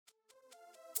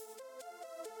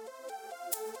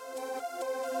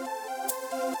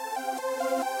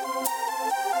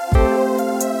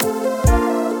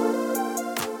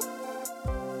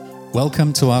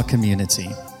Welcome to our community.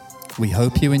 We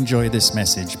hope you enjoy this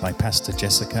message by Pastor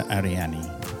Jessica Ariani.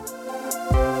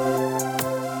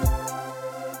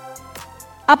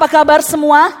 Apa kabar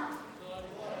semua?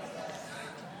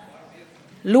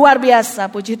 Luar biasa,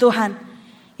 puji Tuhan.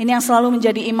 Ini yang selalu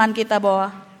menjadi iman kita bahwa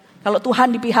kalau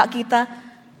Tuhan di pihak kita,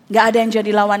 gak ada yang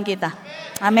jadi lawan kita.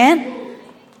 Amin.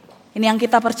 Ini yang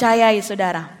kita percayai,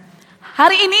 saudara.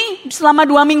 Hari ini selama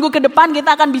 2 minggu ke depan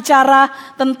kita akan bicara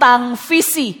tentang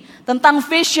visi, tentang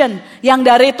vision yang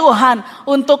dari Tuhan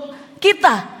untuk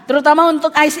kita, terutama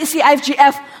untuk ICC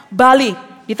IFGF Bali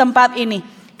di tempat ini.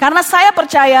 Karena saya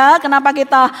percaya kenapa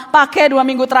kita pakai 2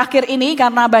 minggu terakhir ini,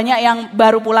 karena banyak yang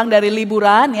baru pulang dari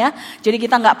liburan ya. Jadi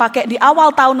kita gak pakai di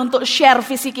awal tahun untuk share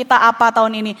visi kita apa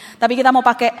tahun ini. Tapi kita mau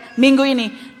pakai minggu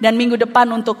ini dan minggu depan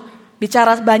untuk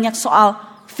bicara banyak soal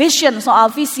vision, soal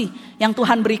visi yang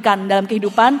Tuhan berikan dalam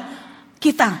kehidupan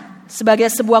kita sebagai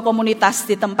sebuah komunitas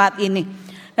di tempat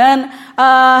ini. Dan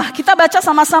kita baca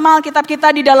sama-sama Alkitab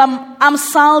kita di dalam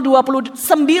Amsal 29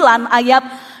 ayat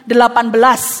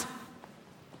 18.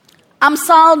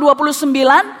 Amsal 29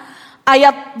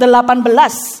 ayat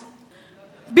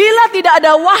 18. Bila tidak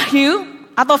ada wahyu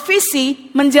atau visi,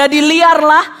 menjadi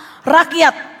liarlah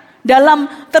rakyat. Dalam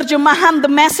terjemahan The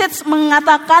Message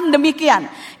mengatakan demikian.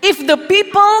 If the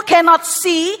people cannot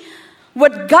see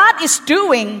what God is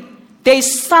doing, they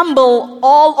stumble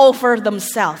all over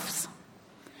themselves.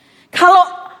 Kalau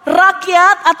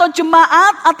rakyat atau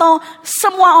jemaat atau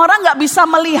semua orang gak bisa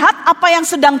melihat apa yang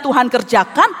sedang Tuhan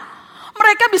kerjakan,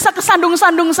 mereka bisa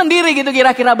kesandung-sandung sendiri gitu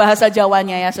kira-kira bahasa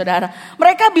Jawanya ya saudara.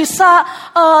 Mereka bisa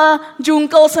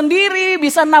jungkel sendiri,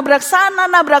 bisa nabrak sana,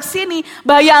 nabrak sini.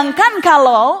 Bayangkan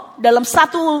kalau dalam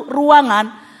satu ruangan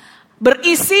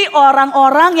berisi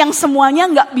orang-orang yang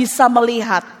semuanya gak bisa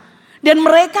melihat. Dan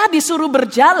mereka disuruh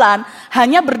berjalan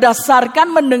hanya berdasarkan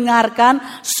mendengarkan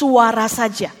suara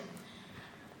saja.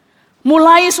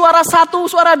 Mulai suara 1,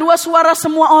 suara 2, suara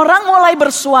semua orang mulai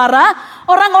bersuara.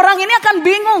 Orang-orang ini akan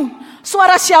bingung.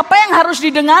 Suara siapa yang harus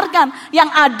didengarkan? Yang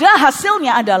ada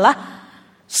hasilnya adalah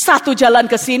satu jalan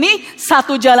ke sini,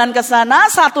 satu jalan ke sana,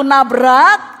 satu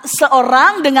nabrak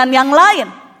seorang dengan yang lain.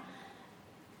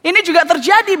 Ini juga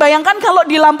terjadi, bayangkan kalau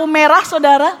di lampu merah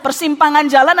saudara, persimpangan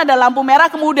jalan ada lampu merah,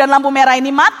 kemudian lampu merah ini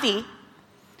mati.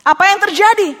 Apa yang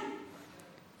terjadi?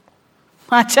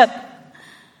 Macet.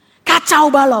 Kacau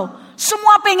balau.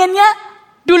 Semua pengennya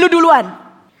dulu-duluan.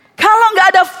 Kalau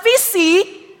gak ada visi,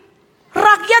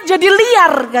 rakyat jadi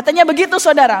liar. Katanya begitu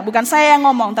saudara, bukan saya yang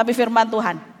ngomong, tapi firman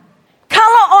Tuhan.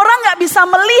 Kalau orang gak bisa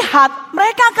melihat,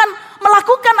 mereka akan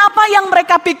melakukan apa yang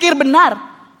mereka pikir benar,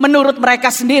 menurut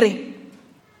mereka sendiri.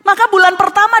 Maka bulan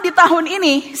pertama di tahun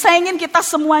ini, saya ingin kita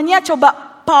semuanya coba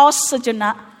pause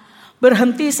sejenak,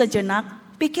 berhenti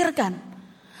sejenak, pikirkan.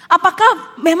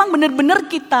 Apakah memang benar-benar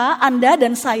kita, Anda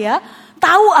dan saya,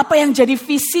 tahu apa yang jadi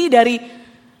visi dari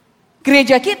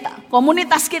gereja kita,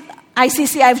 komunitas kita,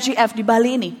 ICC IFGF di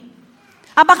Bali ini?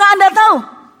 Apakah Anda tahu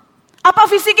apa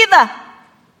visi kita?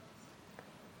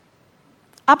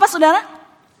 Apa saudara?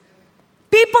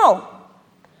 People.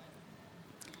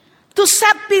 To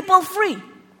set people free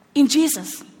in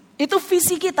Jesus. Itu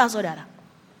visi kita saudara.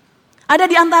 Ada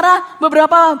di antara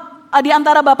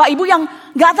Bapak Ibu yang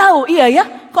gak tahu, iya ya,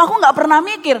 kok aku gak pernah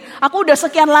mikir. Aku udah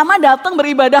sekian lama datang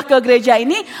beribadah ke gereja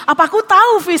ini, apa aku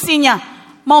tahu visinya?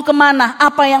 Mau kemana,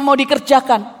 apa yang mau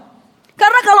dikerjakan?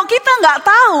 Karena kalau kita gak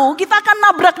tahu, kita akan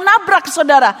nabrak-nabrak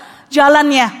saudara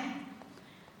jalannya.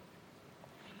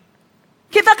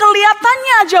 Kita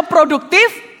kelihatannya aja produktif,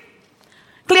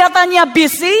 kelihatannya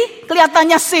busy,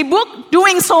 kelihatannya sibuk,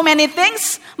 doing so many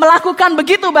things, melakukan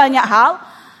begitu banyak hal,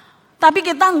 tapi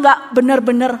kita nggak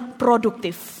benar-benar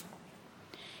produktif.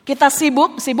 Kita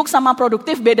sibuk sama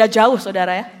produktif beda jauh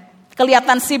saudara ya.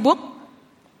 Kelihatan sibuk,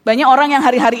 banyak orang yang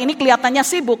hari-hari ini kelihatannya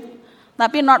sibuk,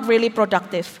 tapi not really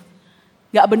productive.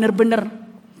 Nggak benar-benar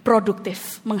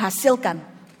produktif, menghasilkan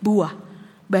buah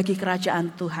bagi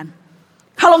kerajaan Tuhan.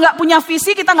 Kalau nggak punya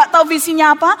visi, kita nggak tahu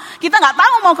visinya apa, kita nggak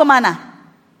tahu mau kemana.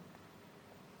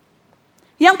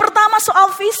 Yang pertama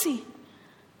soal visi.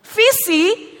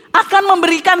 Visi akan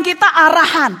memberikan kita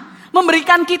arahan,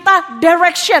 memberikan kita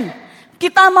direction.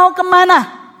 Kita mau kemana?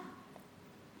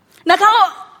 Nah kalau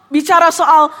bicara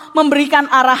soal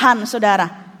memberikan arahan saudara,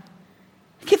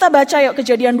 kita baca yuk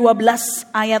Kejadian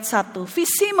 12 ayat 1.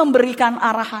 Visi memberikan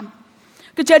arahan.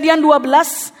 Kejadian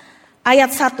 12 ayat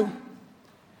 1.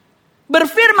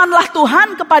 Berfirmanlah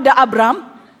Tuhan kepada Abram,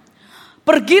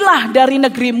 pergilah dari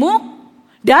negerimu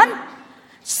dan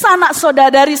sanak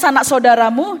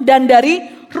saudaramu dan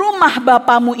dari rumah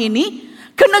bapamu ini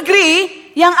ke negeri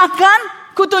yang akan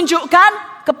kutunjukkan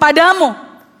kepadamu.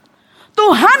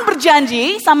 Tuhan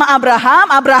berjanji sama Abraham,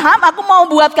 Abraham aku mau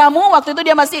buat kamu, waktu itu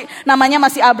dia namanya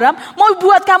masih Abram, mau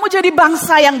buat kamu jadi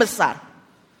bangsa yang besar.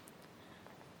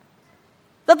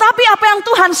 Tetapi apa yang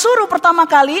Tuhan suruh pertama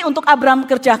kali untuk Abram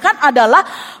kerjakan adalah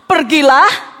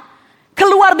pergilah,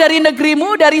 keluar dari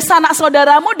negerimu, dari sanak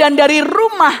saudaramu, dan dari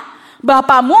rumah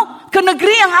bapamu ke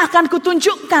negeri yang akan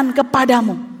kutunjukkan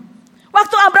kepadamu.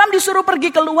 Waktu Abram disuruh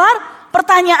pergi keluar,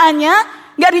 pertanyaannya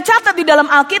gak dicatat di dalam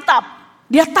Alkitab.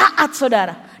 Dia taat,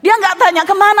 saudara. Dia gak tanya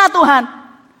kemana Tuhan.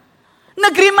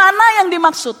 Negeri mana yang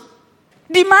dimaksud?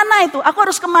 Di mana itu? Aku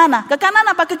harus kemana? Ke kanan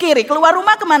apa ke kiri? Keluar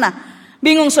rumah kemana?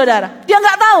 Bingung, saudara. Dia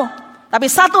gak tahu. Tapi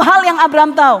satu hal yang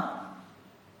Abram tahu.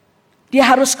 Dia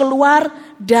harus keluar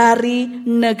dari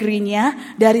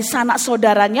negerinya, dari sanak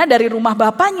saudaranya, dari rumah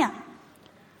bapaknya.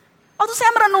 Waktu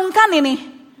saya merenungkan ini,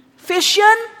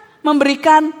 vision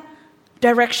memberikan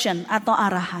direction atau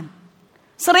arahan.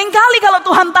 Seringkali kalau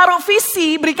Tuhan taruh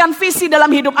visi, berikan visi dalam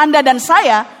hidup Anda dan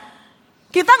saya,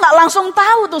 kita gak langsung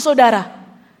tahu tuh saudara.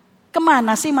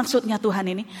 Kemana sih maksudnya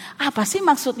Tuhan ini? Apa sih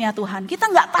maksudnya Tuhan? Kita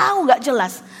gak tahu, gak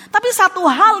jelas. Tapi satu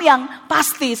hal yang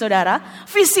pasti saudara,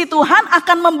 visi Tuhan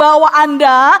akan membawa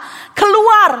Anda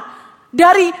keluar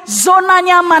dari zona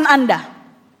nyaman Anda.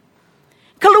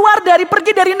 Keluar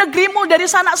pergi dari negerimu, dari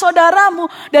sanak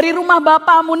saudaramu, dari rumah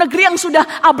bapamu, negeri yang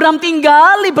sudah Abram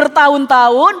tinggali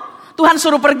bertahun-tahun. Tuhan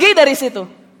suruh pergi dari situ.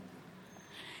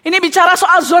 Ini bicara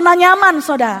soal zona nyaman,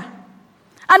 saudara.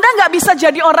 Anda gak bisa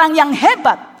jadi orang yang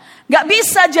hebat, gak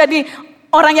bisa jadi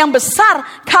orang yang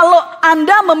besar kalau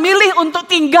Anda memilih untuk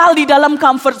tinggal di dalam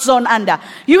comfort zone Anda.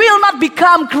 You will not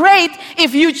become great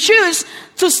if you choose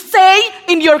to stay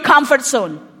in your comfort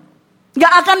zone.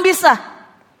 Gak akan bisa.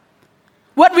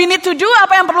 What we need to do,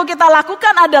 apa yang perlu kita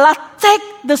lakukan adalah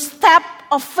take the step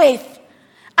of faith.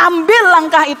 Ambil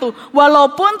langkah itu.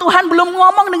 Walaupun Tuhan belum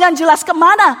ngomong dengan jelas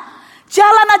kemana.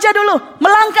 Jalan aja dulu.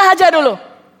 Melangkah aja dulu.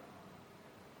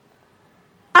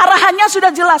 Arahannya sudah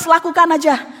jelas. Lakukan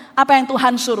aja apa yang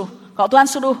Tuhan suruh. Kalau Tuhan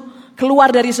suruh keluar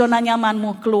dari zona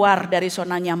nyamanmu, keluar dari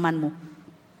zona nyamanmu.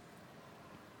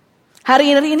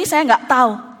 Hari ini saya gak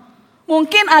tahu.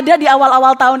 Mungkin ada di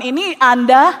awal-awal tahun ini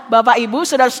Anda, Bapak Ibu,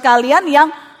 saudara sekalian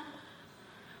yang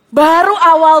baru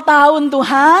awal tahun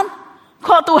Tuhan.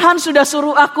 Kok Tuhan sudah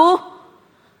suruh aku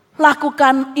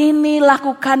lakukan ini,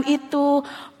 lakukan itu,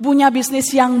 punya bisnis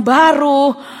yang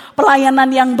baru, pelayanan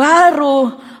yang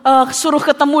baru, suruh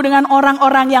ketemu dengan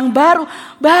orang-orang yang baru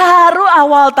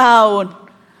awal tahun.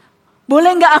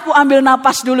 Boleh gak aku ambil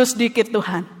napas dulu sedikit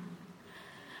Tuhan?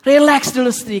 Relax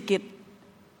dulu sedikit.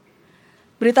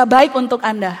 Berita baik untuk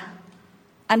Anda.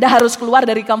 Anda harus keluar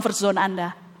dari comfort zone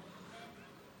Anda.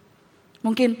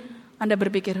 Mungkin Anda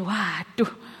berpikir,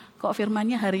 waduh, kok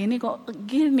firmannya hari ini kok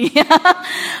gini ya.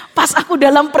 Pas aku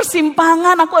dalam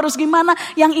persimpangan, aku harus gimana?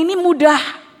 Yang ini mudah.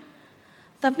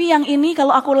 Tapi yang ini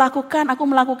kalau aku lakukan, aku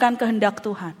melakukan kehendak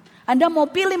Tuhan. Anda mau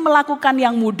pilih melakukan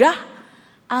yang mudah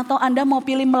atau Anda mau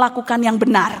pilih melakukan yang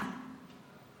benar?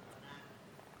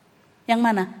 Yang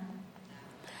mana?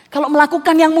 Kalau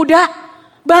melakukan yang mudah,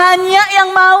 banyak yang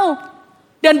mau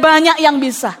dan banyak yang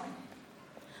bisa.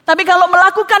 Tapi kalau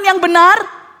melakukan yang benar,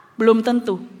 belum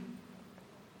tentu.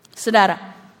 Saudara,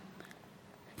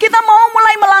 kita mau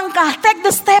mulai melangkah, take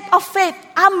the step of faith.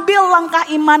 Ambil langkah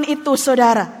iman itu,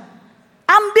 saudara.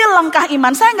 Ambil langkah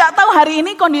iman. Saya gak tahu hari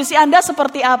ini kondisi Anda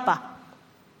seperti apa.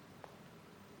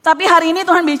 Tapi hari ini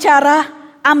Tuhan bicara,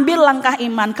 ambil langkah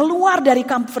iman, keluar dari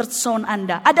comfort zone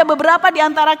Anda. Ada beberapa di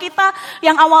antara kita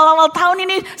yang awal-awal tahun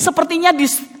ini sepertinya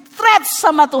di-stretch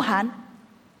sama Tuhan.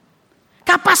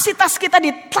 Kapasitas kita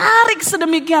ditarik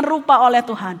sedemikian rupa oleh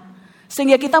Tuhan.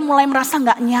 Sehingga kita mulai merasa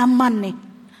gak nyaman nih.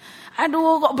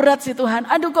 Aduh kok berat sih Tuhan.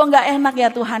 Aduh kok gak enak ya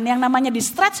Tuhan. Yang namanya di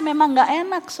stretch memang gak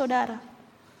enak saudara.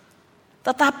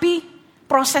 Tetapi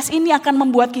proses ini akan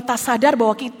membuat kita sadar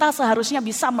bahwa kita seharusnya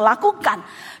bisa melakukan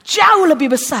jauh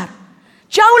lebih besar.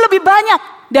 Jauh lebih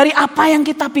banyak dari apa yang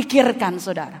kita pikirkan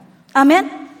saudara.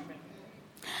 Amin.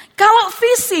 Kalau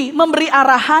visi memberi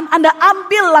arahan, Anda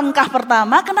ambil langkah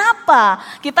pertama. Kenapa?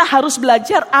 Kita harus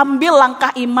belajar ambil langkah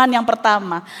iman yang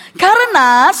pertama.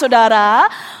 Karena saudara,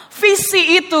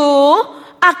 visi itu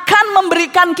akan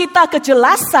memberikan kita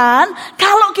kejelasan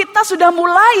kalau kita sudah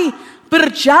mulai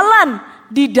berjalan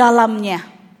di dalamnya.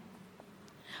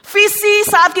 Visi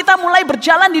saat kita mulai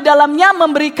berjalan di dalamnya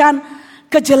memberikan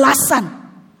kejelasan.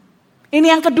 Ini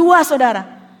yang kedua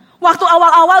saudara. Waktu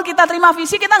awal-awal kita terima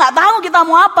visi, kita gak tahu kita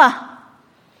mau apa.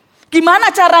 Gimana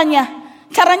caranya?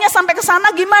 Caranya sampai ke sana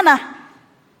gimana?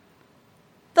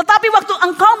 Tetapi waktu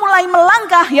engkau mulai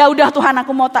melangkah, ya udah Tuhan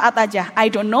aku mau taat aja. I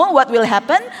don't know what will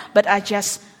happen, but I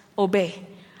just obey.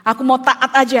 Aku mau taat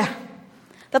aja.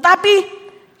 Tetapi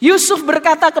Yusuf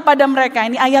berkata kepada mereka,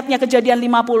 ini ayatnya Kejadian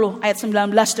 50 ayat 19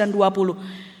 dan 20.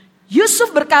 Yusuf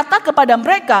berkata kepada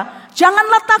mereka,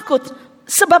 janganlah takut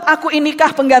sebab aku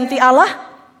inikah pengganti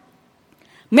Allah.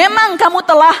 Memang kamu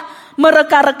telah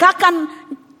mereka-rekakan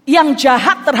yang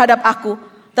jahat terhadap aku,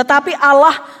 tetapi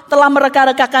Allah telah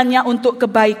mereka-rekakannya untuk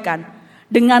kebaikan.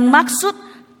 Dengan maksud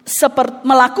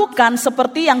melakukan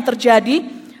seperti yang terjadi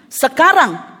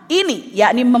sekarang ini,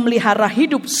 yakni memelihara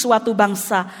hidup suatu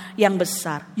bangsa yang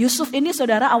besar. Yusuf ini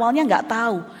saudara awalnya gak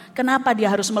tahu kenapa dia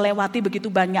harus melewati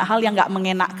begitu banyak hal yang gak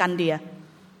mengenakkan dia.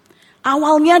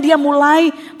 Awalnya dia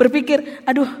mulai berpikir,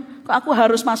 aduh kok aku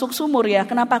harus masuk sumur ya,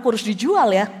 kenapa aku harus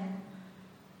dijual ya.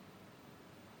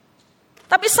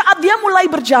 Tapi saat dia mulai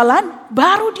berjalan,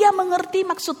 baru dia mengerti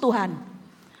maksud Tuhan.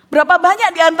 Berapa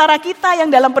banyak di antara kita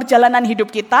yang dalam perjalanan hidup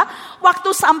kita,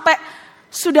 waktu sampai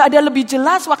sudah ada lebih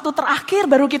jelas, waktu terakhir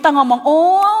baru kita ngomong,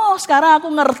 oh sekarang aku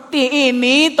ngerti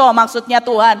ini toh maksudnya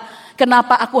Tuhan.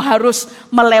 Kenapa aku harus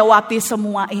melewati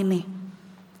semua ini.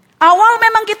 Awal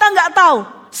memang kita gak tahu,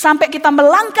 sampai kita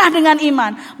melangkah dengan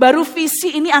iman, baru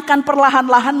visi ini akan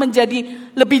perlahan-lahan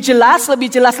menjadi lebih jelas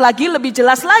lagi, lebih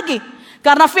jelas lagi.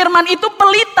 Karena firman itu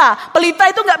pelita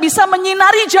itu gak bisa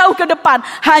menyinari jauh ke depan,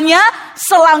 hanya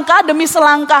selangkah demi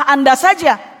selangkah Anda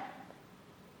saja.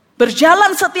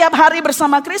 Berjalan setiap hari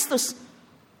bersama Kristus.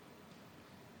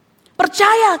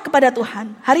 Percaya kepada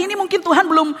Tuhan. Hari ini mungkin Tuhan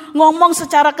belum ngomong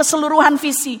secara keseluruhan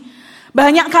visi.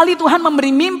 Banyak kali Tuhan memberi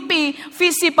mimpi,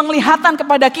 visi, penglihatan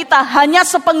kepada kita hanya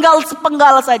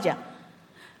sepenggal-sepenggal saja.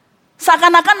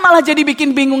 Seakan-akan malah jadi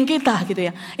bikin bingung kita gitu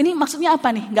ya. Ini maksudnya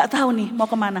apa nih? Gak tahu nih mau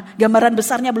kemana. Gambaran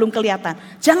besarnya belum kelihatan.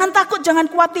 Jangan takut, jangan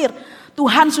khawatir.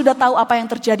 Tuhan sudah tahu apa yang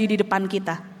terjadi di depan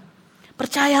kita.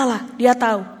 Percayalah, Dia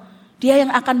tahu. Dia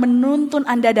yang akan menuntun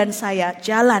Anda dan saya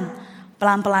jalan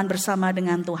pelan-pelan bersama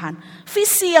dengan Tuhan.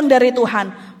 Visi yang dari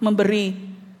Tuhan memberi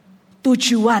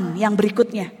tujuan yang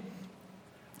berikutnya.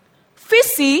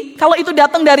 Visi kalau itu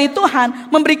datang dari Tuhan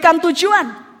memberikan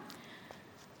tujuan.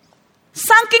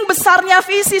 Saking besarnya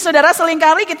visi, saudara,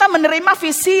 seringkali kita menerima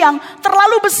visi yang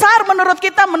terlalu besar menurut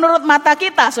kita, menurut mata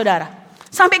kita, saudara.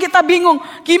 Sampai kita bingung,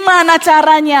 gimana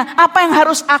caranya, apa yang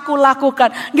harus aku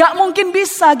lakukan. Gak mungkin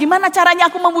bisa, gimana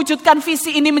caranya aku mewujudkan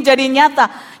visi ini menjadi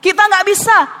nyata. Kita gak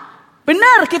bisa,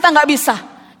 benar kita gak bisa.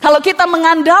 Kalau kita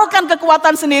mengandalkan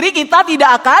kekuatan sendiri, kita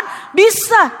tidak akan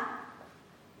bisa.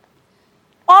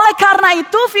 Oleh karena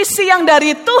itu, visi yang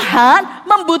dari Tuhan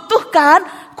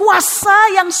membutuhkan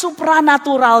kuasa yang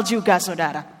supranatural juga,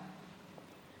 saudara.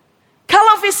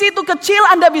 Kalau visi itu kecil,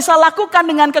 Anda bisa lakukan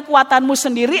dengan kekuatanmu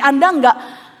sendiri, Anda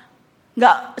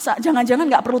jangan-jangan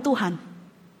nggak perlu Tuhan.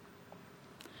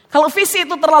 Kalau visi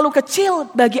itu terlalu kecil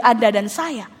bagi Anda dan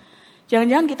saya,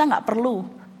 jangan-jangan kita nggak perlu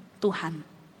Tuhan.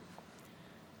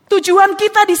 Tujuan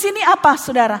kita di sini apa,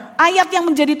 saudara? Ayat yang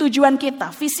menjadi tujuan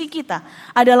kita, visi kita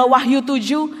adalah Wahyu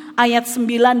 7 ayat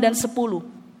 9 dan 10.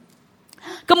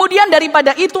 Kemudian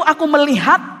daripada itu aku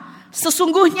melihat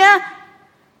sesungguhnya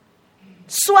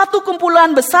suatu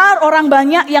kumpulan besar orang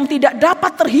banyak yang tidak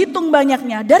dapat terhitung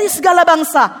banyaknya dari segala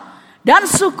bangsa dan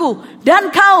suku dan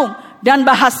kaum dan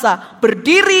bahasa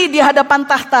berdiri di hadapan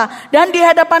tahta dan di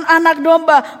hadapan anak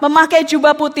domba, memakai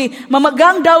jubah putih,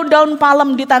 memegang daun-daun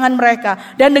palem di tangan mereka,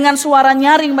 dan dengan suara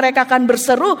nyaring mereka akan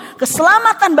berseru,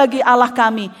 keselamatan bagi Allah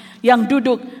kami yang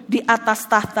duduk di atas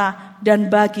tahta dan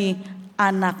bagi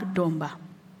anak domba.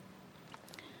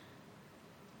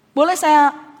 Boleh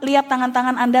saya lihat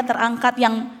tangan-tangan Anda terangkat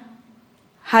yang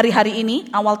hari-hari ini,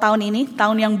 awal tahun ini,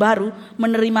 tahun yang baru,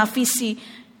 menerima visi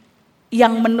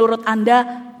yang menurut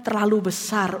Anda terlalu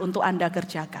besar untuk Anda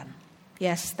kerjakan.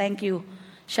 Yes, thank you.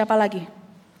 Siapa lagi?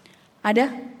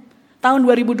 Ada? Tahun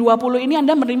 2020 ini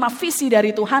Anda menerima visi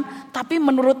dari Tuhan, tapi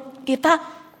menurut kita,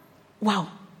 wow,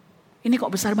 ini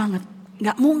kok besar banget.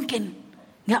 Gak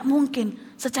mungkin.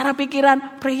 Secara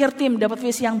pikiran, prayer team dapat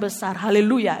visi yang besar.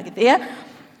 Haleluya gitu ya.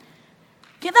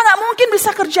 Kita gak mungkin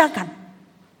bisa kerjakan.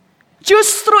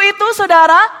 Justru itu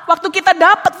saudara, waktu kita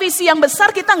dapat visi yang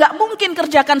besar, kita gak mungkin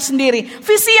kerjakan sendiri.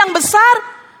 Visi yang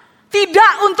besar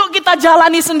tidak untuk kita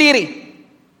jalani sendiri.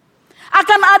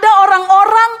 Akan ada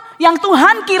orang-orang yang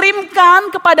Tuhan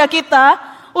kirimkan kepada kita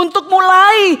untuk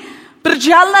mulai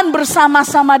berjalan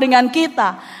bersama-sama dengan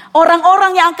kita.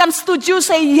 Orang-orang yang akan setuju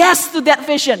say yes to that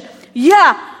vision.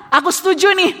 Ya, aku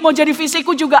setuju nih mau jadi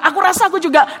visiku juga. Aku rasa aku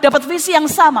juga dapat visi yang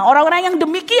sama. Orang-orang yang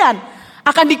demikian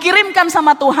akan dikirimkan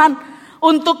sama Tuhan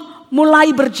untuk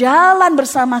mulai berjalan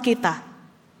bersama kita.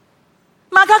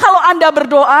 Maka kalau Anda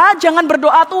berdoa, jangan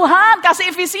berdoa Tuhan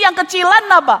kasih visi yang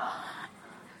kecilan apa.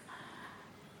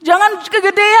 Jangan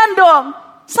kegedean dong.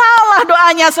 Salah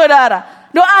doanya saudara.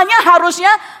 Doanya harusnya,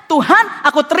 Tuhan,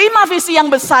 aku terima visi yang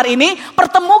besar ini,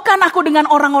 pertemukan aku dengan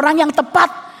orang-orang yang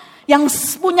tepat, yang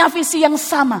punya visi yang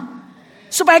sama.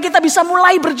 Supaya kita bisa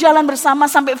mulai berjalan bersama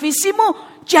sampai visimu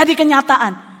jadi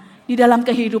kenyataan di dalam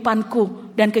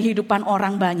kehidupanku dan kehidupan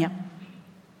orang banyak.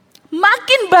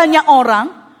 Makin banyak orang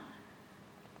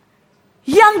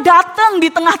yang datang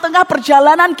di tengah-tengah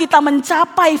perjalanan kita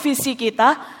mencapai visi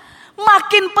kita,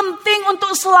 makin penting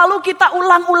untuk selalu kita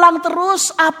ulang-ulang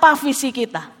terus apa visi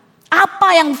kita.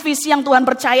 Apa yang visi yang Tuhan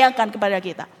percayakan kepada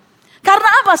kita.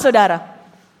 Karena apa saudara?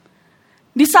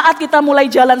 Di saat kita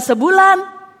mulai jalan sebulan,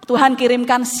 Tuhan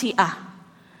kirimkan si A.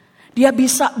 Dia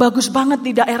bisa bagus banget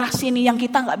di daerah sini yang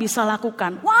kita gak bisa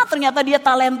lakukan. Wah, ternyata dia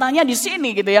talentanya di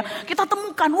sini gitu ya. Kita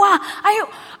temukan, wah ayo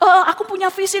aku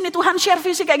punya visi nih, Tuhan share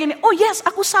visi kayak gini. Oh yes,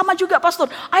 aku sama juga pastor.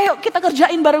 Ayo kita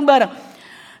kerjain bareng-bareng.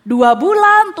 2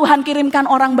 bulan Tuhan kirimkan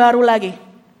orang baru lagi.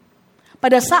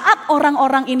 Pada saat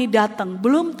orang-orang ini datang,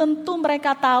 belum tentu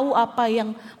mereka tahu apa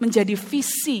yang menjadi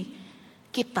visi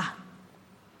kita.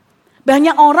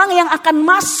 Banyak orang yang akan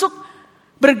masuk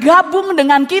bergabung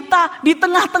dengan kita di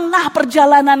tengah-tengah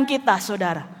perjalanan kita,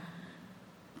 saudara.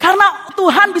 Karena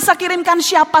Tuhan bisa kirimkan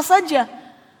siapa saja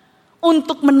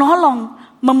untuk menolong,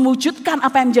 mewujudkan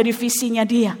apa yang menjadi visinya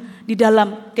dia. Di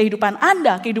dalam kehidupan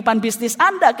Anda, kehidupan bisnis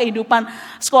Anda, kehidupan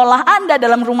sekolah Anda,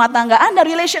 dalam rumah tangga Anda,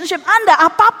 relationship Anda,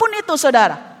 apapun itu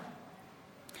saudara.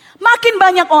 Makin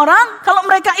banyak orang, kalau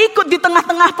mereka ikut di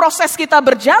tengah-tengah proses kita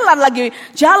berjalan, lagi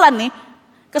jalan nih,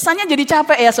 kesannya jadi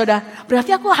capek ya saudara.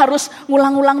 Berarti aku harus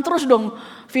ngulang-ulang terus dong,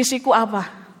 visiku apa.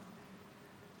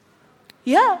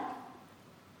 Ya,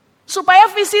 supaya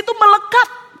visi itu melekat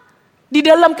di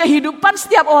dalam kehidupan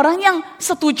setiap orang yang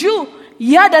setuju.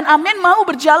 Ya dan amin mau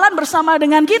berjalan bersama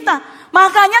dengan kita.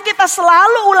 Makanya kita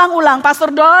selalu ulang-ulang.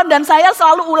 Pastor Don dan saya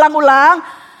selalu ulang-ulang.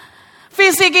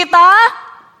 Visi kita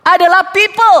adalah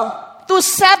people. To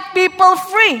set people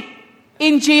free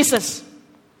in Jesus.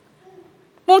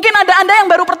 Mungkin ada Anda yang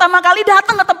baru pertama kali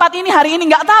datang ke tempat ini hari ini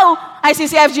gak tahu.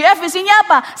 ICC FGF visinya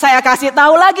apa? Saya kasih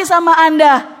tahu lagi sama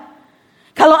Anda.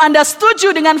 Kalau Anda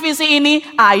setuju dengan visi ini,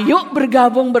 ayo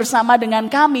bergabung bersama dengan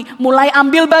kami. Mulai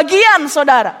ambil bagian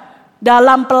saudara.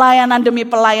 Dalam pelayanan demi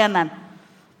pelayanan.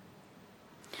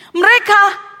 Mereka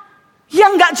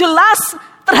yang gak jelas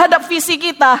terhadap visi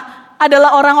kita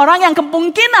adalah orang-orang yang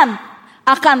kemungkinan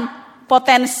akan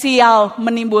potensial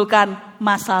menimbulkan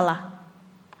masalah.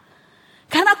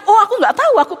 Karena aku gak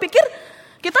tahu, aku pikir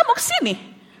kita mau ke sini.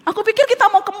 Aku pikir kita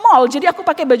mau ke mall, jadi aku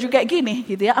pakai baju kayak gini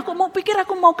gitu ya. Aku pikir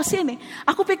aku mau ke sini.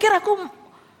 Aku pikir aku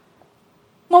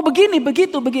mau begini,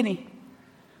 begitu, begini.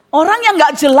 Orang yang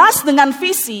gak jelas dengan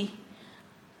visi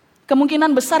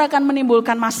kemungkinan besar akan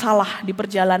menimbulkan masalah di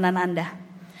perjalanan Anda.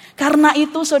 Karena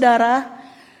itu saudara,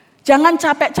 jangan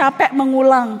capek-capek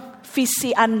mengulang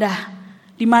visi Anda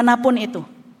dimanapun itu.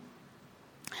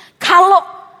 Kalau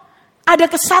ada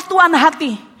kesatuan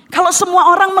hati, kalau semua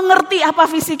orang mengerti apa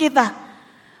visi kita,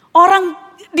 orang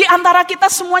di antara kita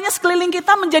semuanya sekeliling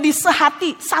kita menjadi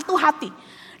sehati, satu hati.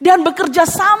 Dan bekerja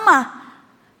sama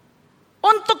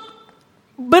untuk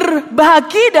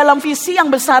berbagi dalam visi yang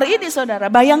besar ini saudara.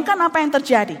 Bayangkan apa yang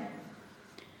terjadi.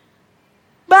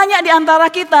 Banyak di antara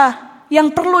kita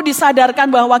yang perlu disadarkan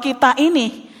bahwa kita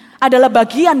ini adalah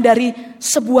bagian dari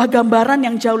sebuah gambaran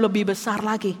yang jauh lebih besar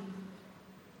lagi.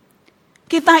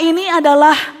 Kita ini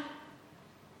adalah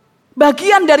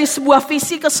bagian dari sebuah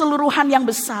visi keseluruhan yang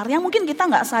besar. Yang mungkin kita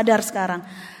gak sadar sekarang.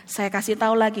 Saya kasih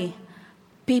tahu lagi.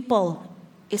 People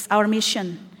is our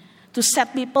mission. To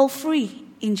set people free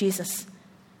in Jesus.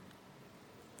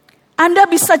 Anda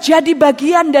bisa jadi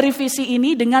bagian dari visi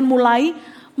ini dengan mulai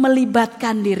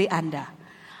melibatkan diri Anda.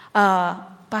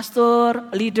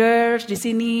 Pastor, leaders di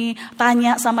sini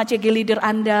tanya sama CG leader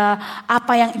Anda,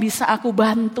 apa yang bisa aku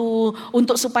bantu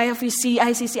untuk supaya visi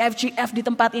ICC FGF di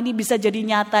tempat ini bisa jadi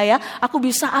nyata ya. Aku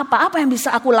bisa apa yang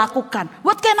bisa aku lakukan?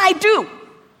 What can I do?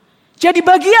 Jadi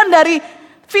bagian dari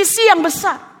visi yang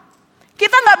besar.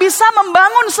 Kita gak bisa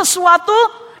membangun sesuatu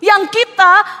yang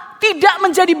kita tidak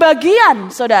menjadi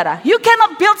bagian, saudara. You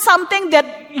cannot build something that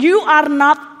you are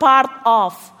not part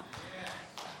of.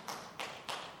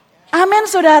 Amin,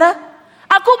 saudara.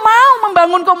 Aku mau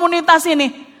membangun komunitas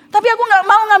ini, tapi aku gak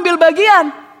mau ngambil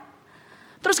bagian.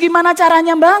 Terus gimana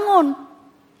caranya bangun?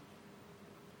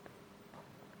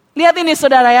 Lihat ini,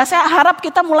 saudara ya. Saya harap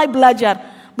kita mulai belajar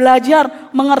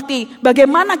mengerti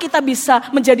bagaimana kita bisa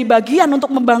menjadi bagian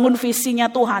untuk membangun visinya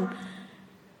Tuhan.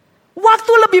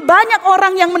 Waktu lebih banyak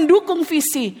orang yang mendukung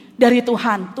visi dari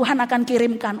Tuhan, Tuhan akan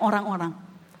kirimkan orang-orang.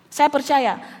 Saya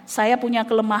percaya, saya punya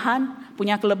kelemahan,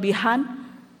 punya kelebihan.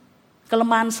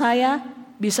 Kelemahan saya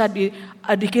bisa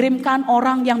dikirimkan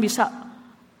orang yang bisa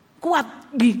kuat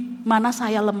di mana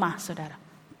saya lemah, saudara.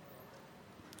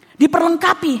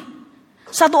 Diperlengkapi.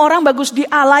 Satu orang bagus di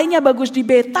A, lainnya bagus di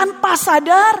B. Tanpa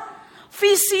sadar,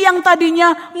 visi yang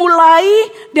tadinya mulai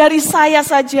dari saya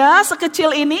saja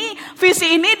sekecil ini,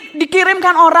 visi ini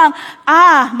dikirimkan orang.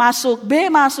 A masuk,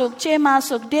 B masuk, C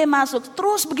masuk, D masuk.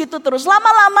 Terus begitu terus.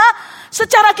 Lama-lama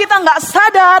secara kita nggak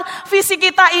sadar, visi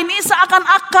kita ini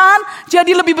seakan-akan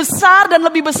jadi lebih besar dan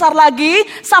lebih besar lagi.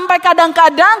 Sampai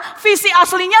kadang-kadang visi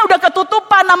aslinya udah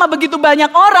ketutupan sama begitu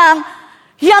banyak orang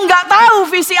yang nggak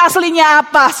tahu visi aslinya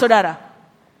apa, saudara.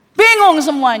 Bingung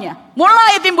semuanya.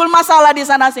 Mulai timbul masalah di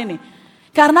sana sini.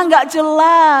 Karena nggak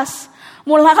jelas.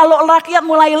 Kalau rakyat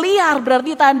mulai liar,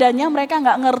 berarti tandanya mereka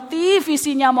nggak ngerti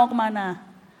visinya mau kemana.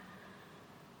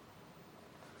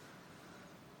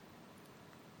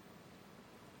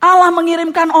 Allah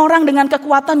mengirimkan orang dengan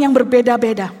kekuatan yang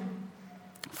berbeda-beda.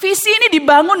 Visi ini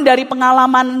dibangun dari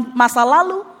pengalaman masa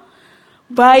lalu.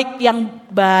 Baik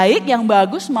yang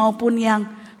bagus maupun yang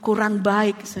kurang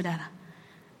baik, saudara.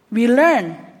 We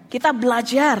learn. Kita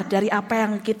belajar dari apa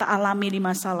yang kita alami di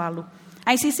masa lalu.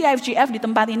 ICC IFGF di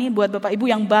tempat ini buat Bapak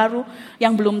Ibu yang baru,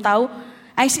 yang belum tahu.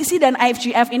 ICC dan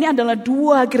IFGF ini adalah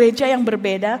dua gereja yang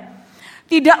berbeda.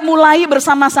 Tidak mulai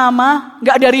bersama-sama,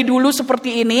 gak dari dulu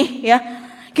seperti ini. Ya.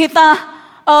 Kita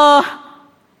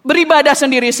beribadah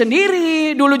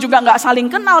sendiri-sendiri, dulu juga gak saling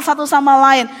kenal satu sama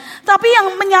lain. Tapi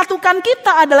yang menyatukan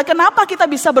kita adalah kenapa kita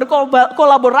bisa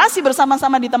berkolaborasi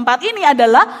bersama-sama di tempat ini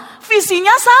adalah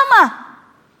visinya sama.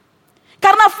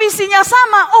 Karena visinya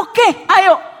sama, oke,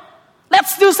 ayo,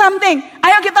 let's do something.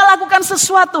 Ayo kita lakukan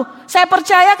sesuatu. Saya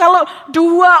percaya kalau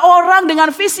dua orang dengan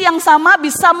visi yang sama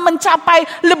bisa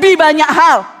mencapai lebih banyak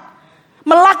hal.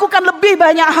 Melakukan lebih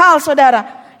banyak hal,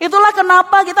 saudara. Itulah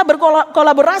kenapa kita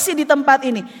berkolaborasi di tempat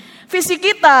ini. Visi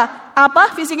kita,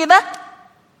 apa visi kita?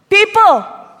 People,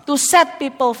 to set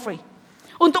people free.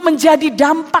 Untuk menjadi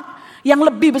dampak yang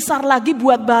lebih besar lagi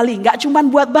buat Bali. Gak cuma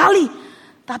buat Bali,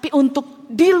 tapi untuk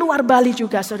di luar Bali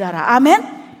juga, saudara. Amin.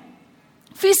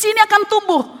 Visi ini akan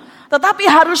tumbuh. Tetapi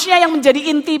harusnya yang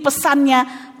menjadi inti pesannya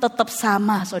tetap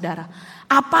sama, saudara.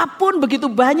 Apapun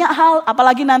begitu banyak hal.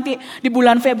 Apalagi nanti di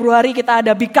bulan Februari kita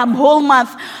ada Become Whole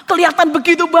Month. Kelihatan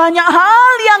begitu banyak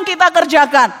hal yang kita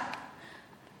kerjakan.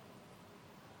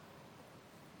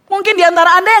 Mungkin di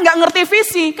antara Anda yang gak ngerti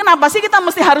visi. Kenapa sih kita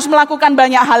mesti harus melakukan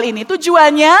banyak hal ini?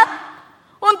 Tujuannya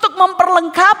untuk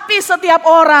memperlengkapi setiap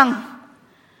orang.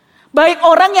 Baik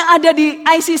orang yang ada di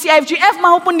ICC IFGF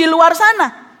maupun di luar sana.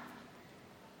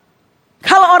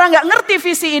 Kalau orang gak ngerti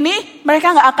visi ini,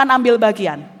 mereka gak akan ambil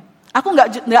bagian. Aku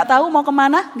gak tahu mau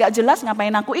kemana, gak jelas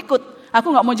ngapain aku ikut.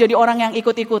 Aku gak mau jadi orang yang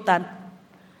ikut-ikutan.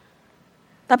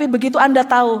 Tapi begitu Anda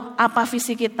tahu apa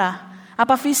visi kita,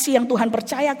 apa visi yang Tuhan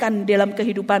percayakan dalam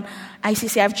kehidupan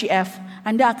ICC IFGF,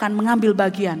 Anda akan mengambil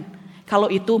bagian.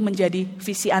 Kalau itu menjadi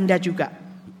visi Anda juga.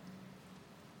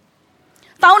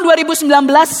 Tahun 2019,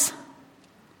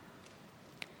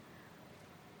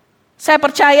 saya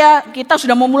percaya kita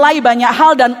sudah memulai banyak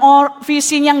hal dan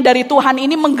visi yang dari Tuhan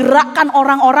ini menggerakkan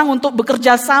orang-orang untuk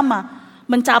bekerja sama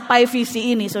mencapai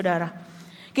visi ini, saudara.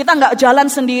 Kita nggak jalan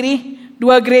sendiri,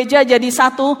 dua gereja jadi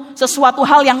satu, sesuatu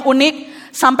hal yang unik.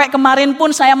 Sampai kemarin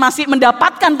pun saya masih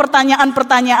mendapatkan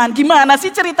pertanyaan-pertanyaan. Gimana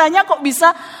sih ceritanya kok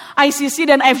bisa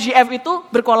ICC dan FGF itu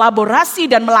berkolaborasi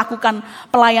dan melakukan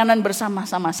pelayanan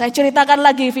bersama-sama. Saya ceritakan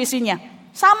lagi visinya.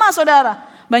 Sama, saudara.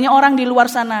 Banyak orang di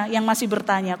luar sana yang masih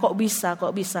bertanya, kok bisa?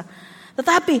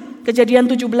 Tetapi Kejadian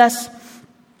 17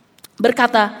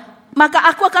 berkata, maka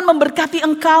aku akan memberkati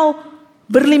engkau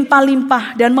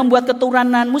berlimpah-limpah dan membuat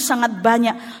keturunanmu sangat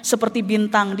banyak seperti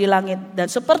bintang di langit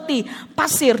dan seperti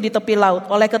pasir di tepi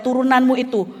laut. Oleh keturunanmu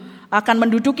itu akan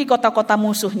menduduki kota-kota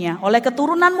musuhnya. Oleh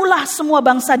keturunanmu lah semua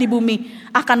bangsa di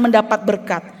bumi akan mendapat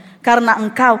berkat karena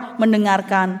engkau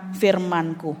mendengarkan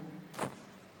firman-Ku.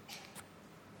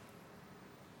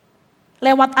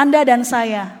 Lewat Anda dan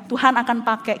saya, Tuhan akan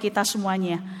pakai kita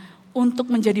semuanya untuk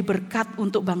menjadi berkat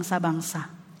untuk bangsa-bangsa.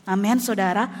 Amin,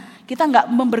 saudara. Kita nggak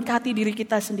memberkati diri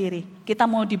kita sendiri. Kita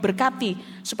mau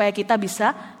diberkati supaya kita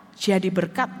bisa jadi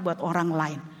berkat buat orang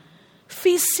lain.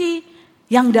 Visi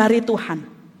yang dari Tuhan.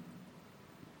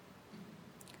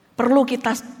 Perlu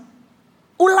kita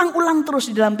ulang-ulang terus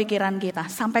di dalam pikiran kita.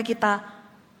 Sampai kita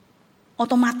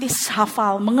otomatis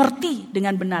hafal, mengerti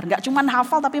dengan benar. Gak cuma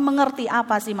hafal tapi mengerti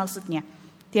apa sih maksudnya.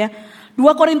 Ya. 2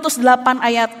 Korintus 8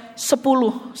 ayat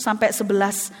 10 sampai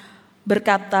 11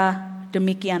 berkata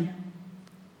demikian.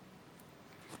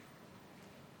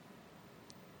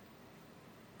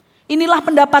 Inilah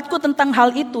pendapatku tentang hal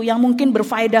itu yang mungkin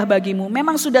berfaedah bagimu.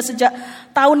 Memang sudah sejak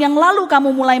tahun yang lalu kamu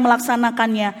mulai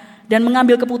melaksanakannya dan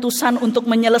mengambil keputusan untuk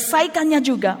menyelesaikannya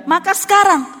juga. Maka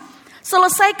sekarang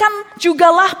Selesaikan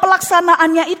jugalah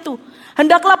pelaksanaannya itu.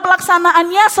 Hendaklah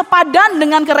pelaksanaannya sepadan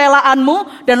dengan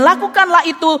kerelaanmu dan lakukanlah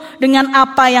itu dengan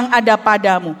apa yang ada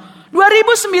padamu.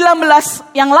 2019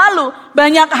 yang lalu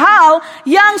banyak hal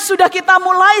yang sudah kita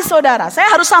mulai, saudara. Saya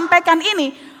harus sampaikan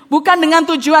ini bukan dengan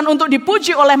tujuan untuk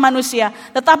dipuji oleh manusia,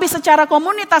 tetapi secara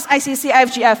komunitas ICC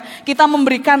IFGF kita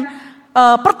memberikan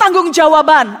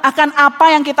pertanggungjawaban akan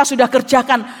apa yang kita sudah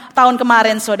kerjakan tahun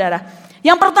kemarin, saudara.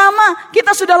 Yang pertama,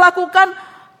 kita sudah lakukan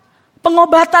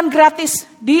pengobatan gratis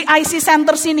di IC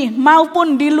Center sini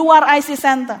maupun di luar IC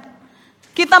Center.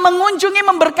 Kita mengunjungi,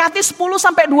 memberkati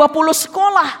 10-20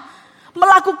 sekolah.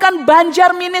 Melakukan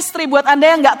Banjar Ministry. Buat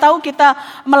Anda yang gak tahu kita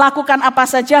melakukan apa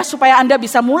saja supaya Anda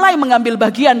bisa mulai mengambil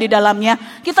bagian di dalamnya.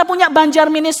 Kita punya Banjar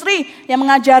Ministry yang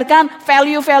mengajarkan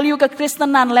value-value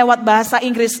kekristenan lewat bahasa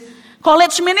Inggris.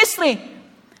 College Ministry.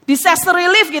 Disaster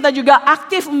Relief kita juga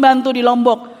aktif membantu di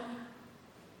Lombok.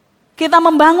 Kita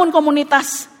membangun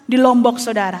komunitas di Lombok,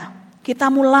 saudara. Kita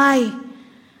mulai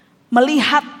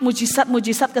melihat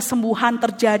mujizat-mujizat kesembuhan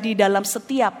terjadi dalam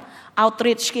setiap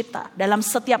outreach kita, dalam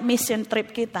setiap mission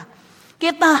trip kita.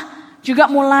 Kita juga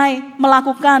mulai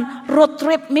melakukan road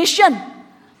trip mission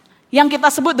yang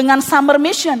kita sebut dengan summer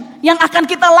mission yang akan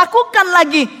kita lakukan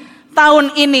lagi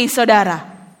tahun ini, saudara.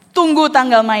 Tunggu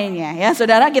tanggal mainnya ya,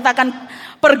 saudara. Kita akan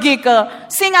pergi ke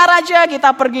Singaraja,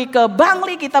 kita pergi ke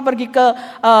Bangli, kita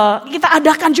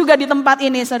adakan juga di tempat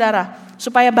ini, saudara,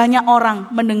 supaya banyak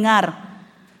orang mendengar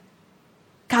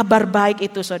kabar baik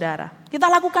itu, saudara. Kita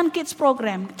lakukan kids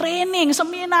program, training,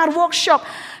 seminar, workshop.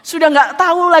 Sudah gak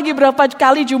tahu lagi berapa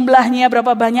kali jumlahnya,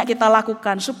 berapa banyak kita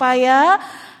lakukan. Supaya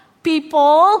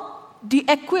people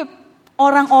di-equip,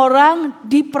 orang-orang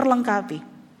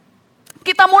diperlengkapi.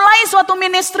 Kita mulai suatu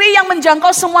ministry yang menjangkau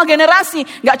semua generasi.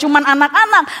 Gak cuma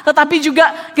anak-anak, tetapi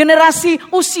juga generasi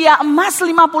usia emas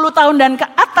 50 tahun dan ke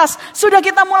atas. Sudah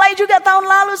kita mulai juga tahun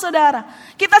lalu, saudara.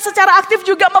 Kita secara aktif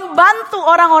juga membantu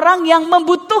orang-orang yang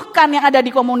membutuhkan yang ada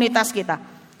di komunitas kita.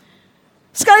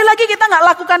 Sekali lagi kita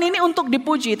gak lakukan ini untuk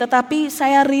dipuji, tetapi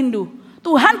saya rindu.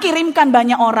 Tuhan kirimkan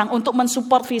banyak orang untuk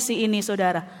mensupport visi ini,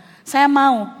 saudara. Saya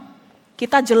mau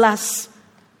kita jelas.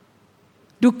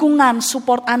 Dukungan,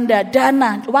 support Anda,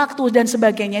 dana, waktu dan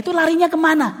sebagainya itu larinya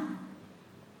kemana?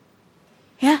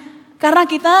 Ya, karena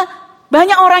kita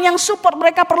banyak orang yang support,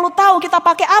 mereka perlu tahu kita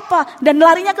pakai apa dan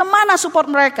larinya kemana support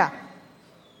mereka.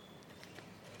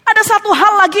 Ada satu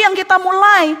hal lagi yang kita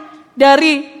mulai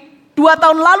dari 2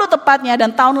 tahun lalu tepatnya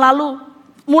dan tahun lalu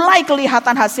mulai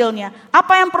kelihatan hasilnya.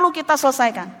 Apa yang perlu kita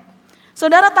selesaikan?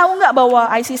 Saudara tahu nggak bahwa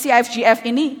ICC IFGF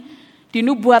ini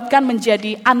dinubuatkan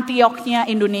menjadi Antiochnya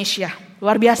Indonesia?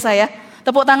 Luar biasa ya.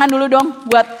 Tepuk tangan dulu dong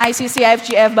buat ICC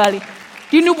IFGF Bali.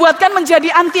 Dinubuatkan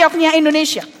menjadi Antiochnya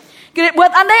Indonesia.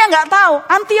 Buat Anda yang gak tahu,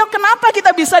 Antioch kenapa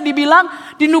kita bisa dibilang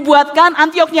dinubuatkan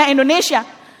Antiochnya Indonesia?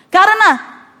 Karena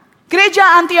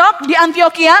gereja Antioch di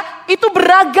Antioquia itu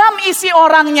beragam isi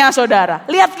orangnya, saudara.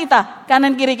 Lihat kita,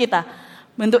 kanan kiri kita.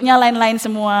 Bentuknya lain-lain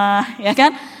semua, ya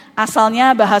kan?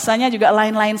 Asalnya bahasanya juga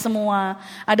lain-lain semua.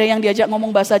 Ada yang diajak ngomong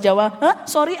bahasa Jawa,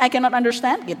 sorry I cannot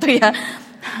understand, gitu ya.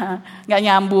 Gak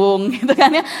nyambung gitu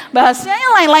kan ya. Bahasanya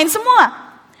lain-lain semua.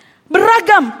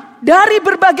 Beragam dari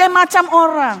berbagai macam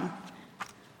orang.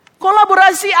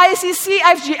 Kolaborasi ICC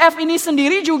IFGF ini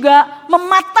sendiri juga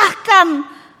mematahkan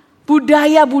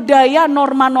budaya-budaya,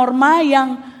 norma-norma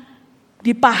yang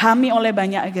dipahami oleh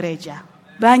banyak gereja.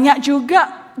 Banyak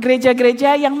juga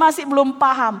gereja-gereja yang masih belum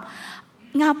paham.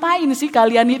 Ngapain sih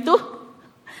kalian itu?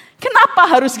 Kenapa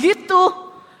harus gitu?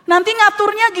 Nanti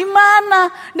ngaturnya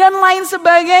gimana? Dan lain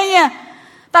sebagainya.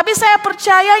 Tapi saya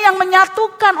percaya yang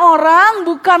menyatukan orang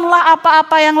bukanlah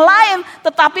apa-apa yang lain,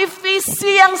 tetapi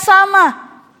visi yang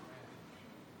sama.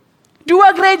 2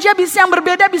 gereja yang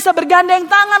berbeda bisa bergandeng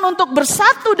tangan untuk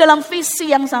bersatu dalam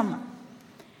visi yang sama.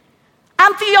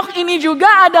 Antioch ini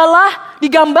juga adalah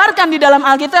digambarkan di dalam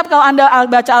Alkitab. Kalau Anda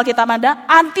baca Alkitab Anda,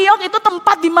 Antioch itu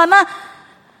tempat di mana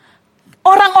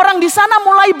orang-orang di sana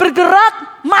mulai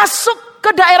bergerak masuk ke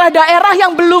daerah-daerah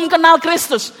yang belum kenal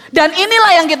Kristus. Dan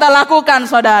inilah yang kita lakukan,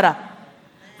 saudara.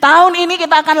 Tahun ini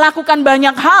kita akan lakukan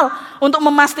banyak hal untuk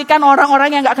memastikan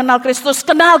orang-orang yang gak kenal Kristus,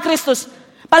 kenal Kristus.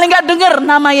 Paling gak dengar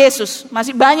nama Yesus.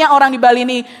 Masih banyak orang di Bali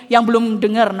ini yang belum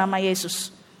dengar nama Yesus.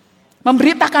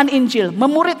 Memberitakan Injil,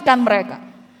 memuridkan mereka.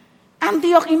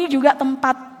 Antioch ini juga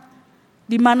tempat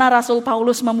di mana Rasul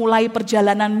Paulus memulai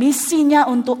perjalanan misinya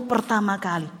untuk pertama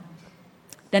kali.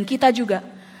 Dan kita juga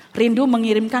rindu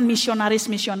mengirimkan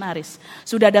misionaris-misionaris.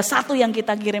 Sudah ada 1 yang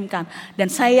kita kirimkan. Dan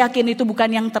saya yakin itu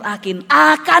bukan yang terakhir.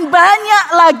 Akan banyak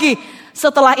lagi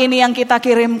setelah ini yang kita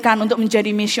kirimkan untuk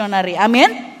menjadi misionari.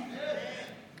 Amin.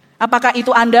 Apakah itu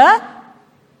Anda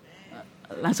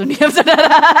Langsung diam saudara.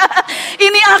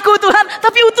 Ini aku Tuhan,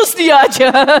 tapi utus dia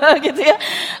aja gitu ya.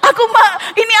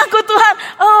 Ini aku Tuhan,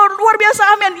 oh luar biasa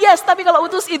amin. Yes, tapi kalau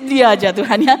utus dia aja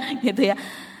Tuhan ya, gitu ya.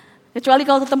 Kecuali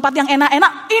kalau ke tempat yang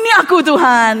enak-enak, ini aku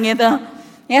Tuhan gitu.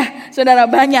 Ya, saudara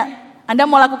banyak. Anda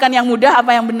mau lakukan yang mudah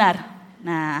apa yang benar?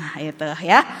 Nah, itu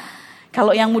ya.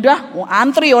 Kalau yang mudah,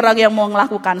 antri orang yang mau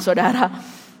melakukan saudara.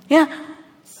 Ya,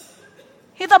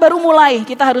 kita baru mulai,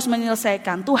 kita harus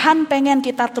menyelesaikan. Tuhan pengen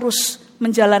kita terus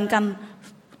menjalankan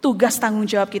tugas tanggung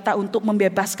jawab kita untuk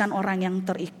membebaskan orang yang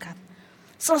terikat.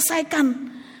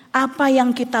 Selesaikan apa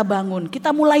yang kita bangun.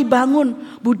 Kita mulai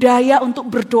bangun budaya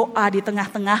untuk berdoa di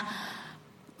tengah-tengah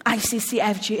ICC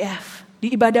FGF.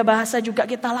 Di ibadah bahasa juga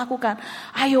kita lakukan.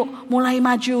 Ayo mulai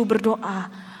maju berdoa.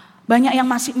 Banyak yang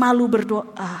masih malu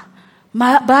berdoa.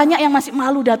 Banyak yang masih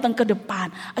malu datang ke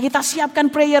depan. Kita siapkan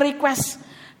prayer request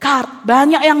card.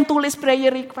 Banyak yang tulis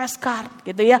prayer request card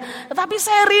gitu ya. Tetapi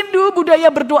saya rindu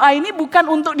budaya berdoa ini bukan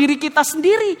untuk diri kita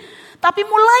sendiri. Tapi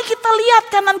mulai kita lihat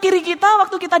kanan kiri kita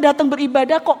waktu kita datang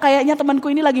beribadah. Kok kayaknya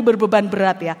temanku ini lagi berbeban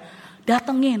berat ya.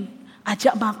 Datengin,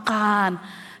 ajak makan,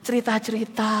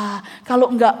 cerita-cerita.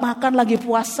 Kalau enggak makan lagi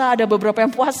puasa, ada beberapa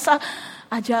yang puasa,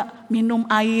 ajak minum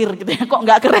air gitu ya. Kok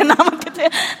enggak keren amat gitu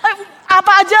ya.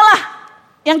 Apa aja lah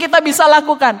yang kita bisa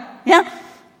lakukan ya.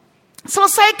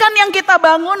 Selesaikan yang kita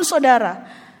bangun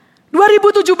saudara.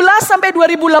 2017 sampai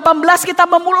 2018 kita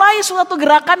memulai suatu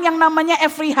gerakan yang namanya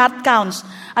Every Heart Counts.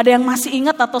 Ada yang masih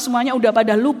ingat atau semuanya udah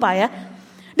pada lupa ya.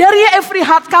 Dari Every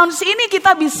Heart Counts ini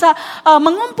kita bisa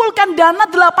mengumpulkan dana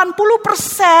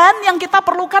 80% yang kita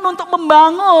perlukan untuk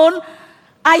membangun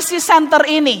IC Center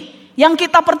ini. Yang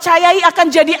kita percayai akan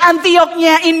jadi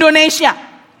Antiochnya Indonesia.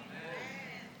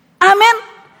 Amin.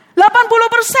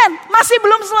 80% masih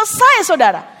belum selesai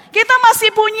saudara. Kita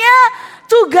masih punya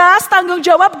tugas tanggung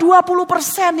jawab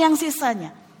 20% yang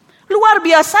sisanya. Luar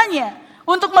biasanya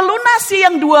untuk melunasi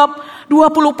yang 20%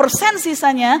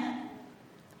 sisanya.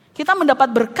 Kita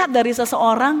mendapat berkat dari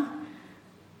seseorang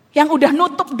yang udah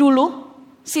nutup dulu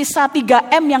sisa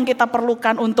 3M yang kita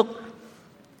perlukan untuk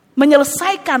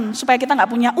menyelesaikan supaya kita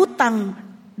gak punya utang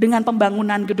dengan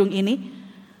pembangunan gedung ini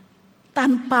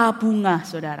tanpa bunga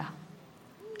saudara.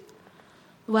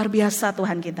 Luar biasa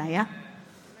Tuhan kita ya.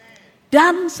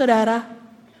 Dan saudara,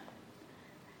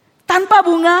 tanpa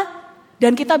bunga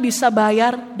dan kita bisa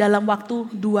bayar dalam waktu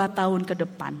 2 tahun ke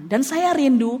depan. Dan saya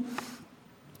rindu,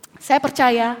 saya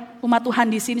percaya umat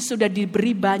Tuhan di sini sudah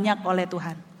diberi banyak oleh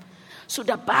Tuhan.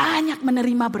 Sudah banyak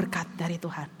menerima berkat dari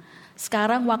Tuhan.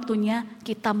 Sekarang waktunya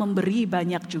kita memberi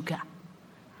banyak juga.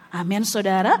 Amin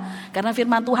saudara. Karena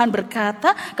firman Tuhan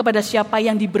berkata kepada siapa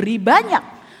yang diberi banyak,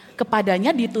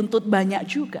 kepadanya dituntut banyak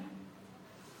juga.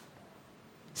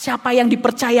 Siapa yang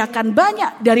dipercayakan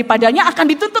banyak, daripadanya akan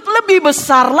dituntut lebih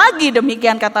besar lagi.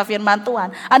 Demikian kata firman Tuhan.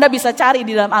 Anda bisa cari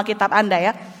di dalam Alkitab Anda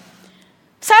ya.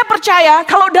 Saya percaya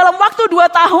kalau dalam waktu 2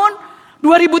 tahun,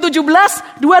 2017,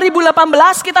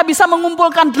 2018 kita bisa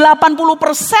mengumpulkan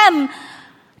 80%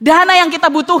 dana yang kita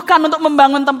butuhkan untuk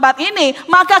membangun tempat ini.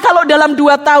 Maka kalau dalam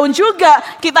 2 tahun juga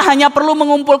kita hanya perlu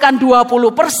mengumpulkan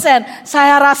 20%.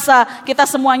 Saya rasa kita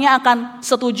semuanya akan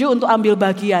setuju untuk ambil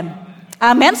bagian.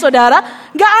 Amin saudara.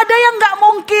 Gak ada yang gak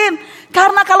mungkin.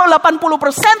 Karena kalau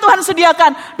 80% Tuhan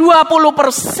sediakan,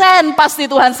 20% pasti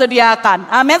Tuhan sediakan.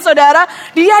 Amin saudara.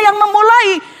 Dia yang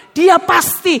memulai, dia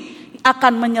pasti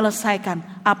akan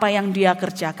menyelesaikan apa yang dia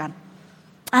kerjakan.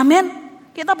 Amin.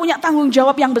 Kita punya tanggung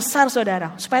jawab yang besar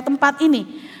saudara. Supaya tempat ini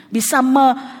bisa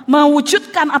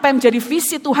mewujudkan apa yang menjadi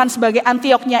visi Tuhan sebagai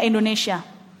Antiochnya Indonesia.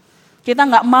 Kita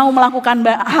gak mau melakukan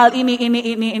hal ini.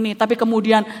 Tapi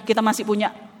kemudian kita masih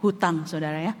punya hutang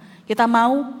saudara ya. Kita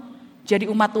mau jadi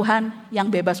umat Tuhan yang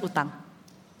bebas utang.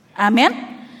 Amin.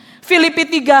 Filipi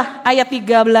 3 ayat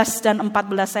 13 dan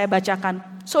 14 saya bacakan.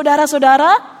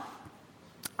 Saudara-saudara,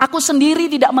 aku sendiri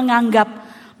tidak menganggap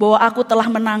bahwa aku telah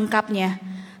menangkapnya.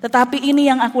 Tetapi ini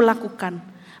yang aku lakukan.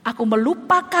 Aku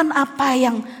melupakan apa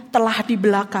yang telah di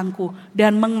belakangku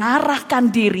dan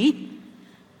mengarahkan diri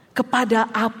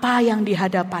kepada apa yang di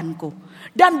hadapanku.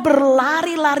 Dan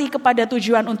berlari-lari kepada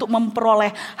tujuan untuk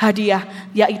memperoleh hadiah,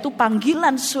 yaitu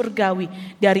panggilan surgawi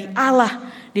dari Allah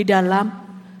di dalam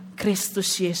Kristus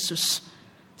Yesus.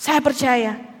 Saya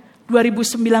percaya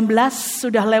 2019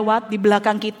 sudah lewat di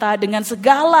belakang kita dengan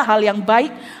segala hal yang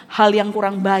baik, hal yang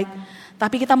kurang baik.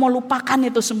 Tapi kita mau lupakan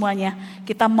itu semuanya.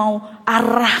 Kita mau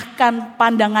arahkan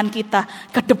pandangan kita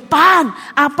ke depan.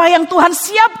 Apa yang Tuhan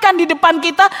siapkan di depan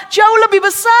kita jauh lebih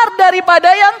besar daripada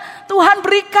yang Tuhan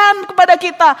berikan kepada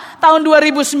kita tahun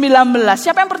 2019.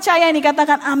 Siapa yang percaya ini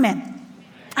katakan amin.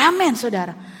 Amin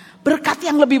saudara. Berkat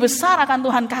yang lebih besar akan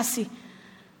Tuhan kasih.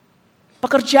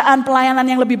 Pekerjaan pelayanan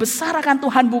yang lebih besar akan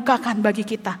Tuhan bukakan bagi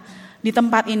kita di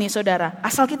tempat ini, saudara.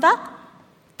 Asal kita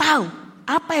tahu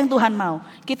apa yang Tuhan mau.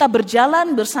 Kita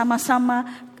berjalan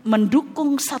bersama-sama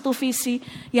mendukung satu visi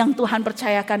yang Tuhan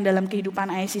percayakan dalam kehidupan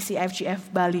ICC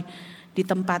FGF Bali di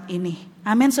tempat ini.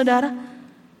 Amin, saudara.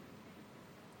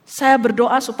 Saya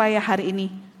berdoa supaya hari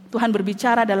ini Tuhan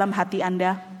berbicara dalam hati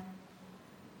Anda.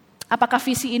 Apakah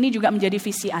visi ini juga menjadi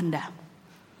visi Anda?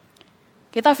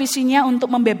 Kita visinya untuk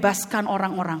membebaskan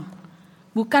orang-orang.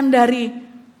 Bukan dari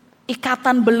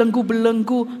ikatan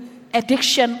belenggu-belenggu,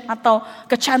 addiction atau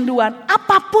kecanduan.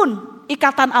 Apapun,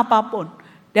 ikatan apapun.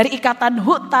 Dari ikatan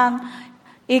hutang,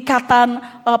 ikatan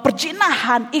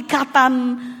perjinahan,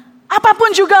 ikatan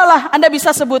apapun juga lah Anda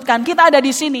bisa sebutkan. Kita ada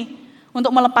di sini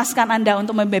untuk melepaskan Anda,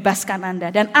 untuk membebaskan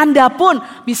Anda. Dan Anda pun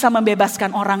bisa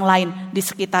membebaskan orang lain di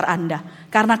sekitar Anda.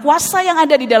 Karena kuasa yang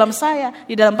ada di dalam saya,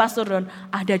 di dalam Pastor Don,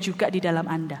 ada juga di dalam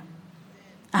Anda.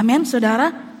 Amin,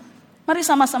 saudara. Mari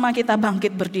sama-sama kita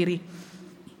bangkit berdiri.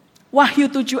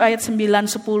 Wahyu 7 ayat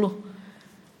 9-10.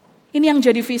 Ini yang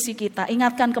jadi visi kita.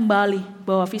 Ingatkan kembali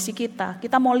bahwa visi kita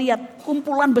mau lihat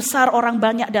kumpulan besar orang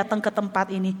banyak datang ke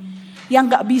tempat ini.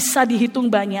 Yang gak bisa dihitung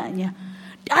banyaknya.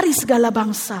 Dari segala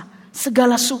bangsa,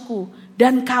 segala suku,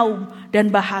 dan kaum,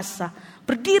 dan bahasa.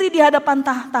 Berdiri di hadapan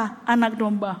tahta anak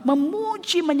domba,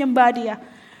 memuji menyembah Dia,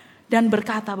 dan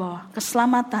berkata bahwa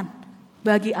keselamatan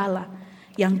bagi Allah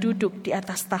yang duduk di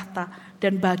atas tahta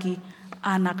dan bagi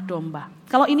anak domba.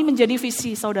 Kalau ini menjadi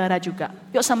visi saudara juga,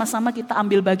 yuk sama-sama kita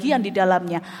ambil bagian di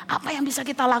dalamnya. Apa yang bisa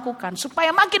kita lakukan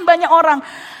supaya makin banyak orang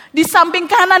di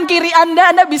samping kanan kiri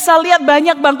Anda bisa lihat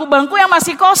banyak bangku-bangku yang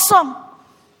masih kosong.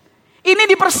 Ini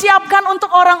dipersiapkan untuk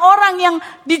orang-orang yang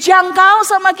dijangkau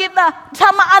sama kita,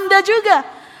 sama Anda juga.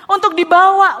 Untuk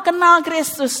dibawa kenal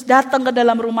Kristus, datang ke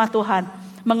dalam rumah Tuhan,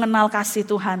 mengenal kasih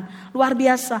Tuhan. Luar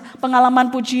biasa,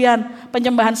 pengalaman pujian,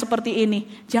 penyembahan seperti ini.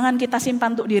 Jangan kita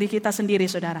simpan untuk diri kita sendiri,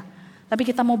 saudara. Tapi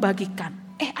kita mau bagikan.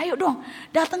 Ayo dong,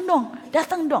 datang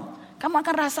dong. Kamu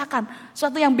akan rasakan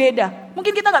sesuatu yang beda.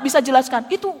 Mungkin kita gak bisa jelaskan.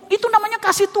 Itu namanya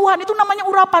kasih Tuhan, itu namanya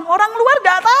urapan. Orang luar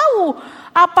gak tahu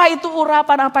apa itu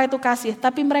urapan, apa itu kasih.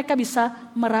 Tapi mereka bisa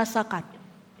merasakan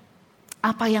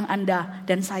apa yang Anda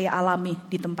dan saya alami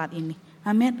di tempat ini.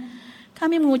 Amin.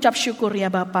 Kami mengucap syukur ya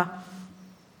Bapa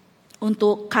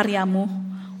untuk karyamu,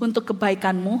 untuk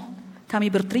kebaikanmu. Kami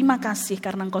berterima kasih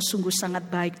karena Engkau sungguh sangat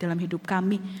baik dalam hidup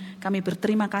kami. Kami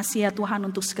berterima kasih ya Tuhan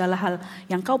untuk segala hal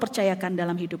yang Kau percayakan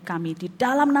dalam hidup kami. Di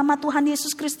dalam nama Tuhan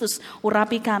Yesus Kristus,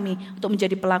 urapi kami untuk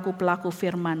menjadi pelaku-pelaku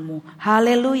firman-Mu.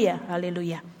 Haleluya,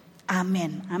 haleluya.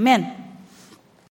 Amin, amin.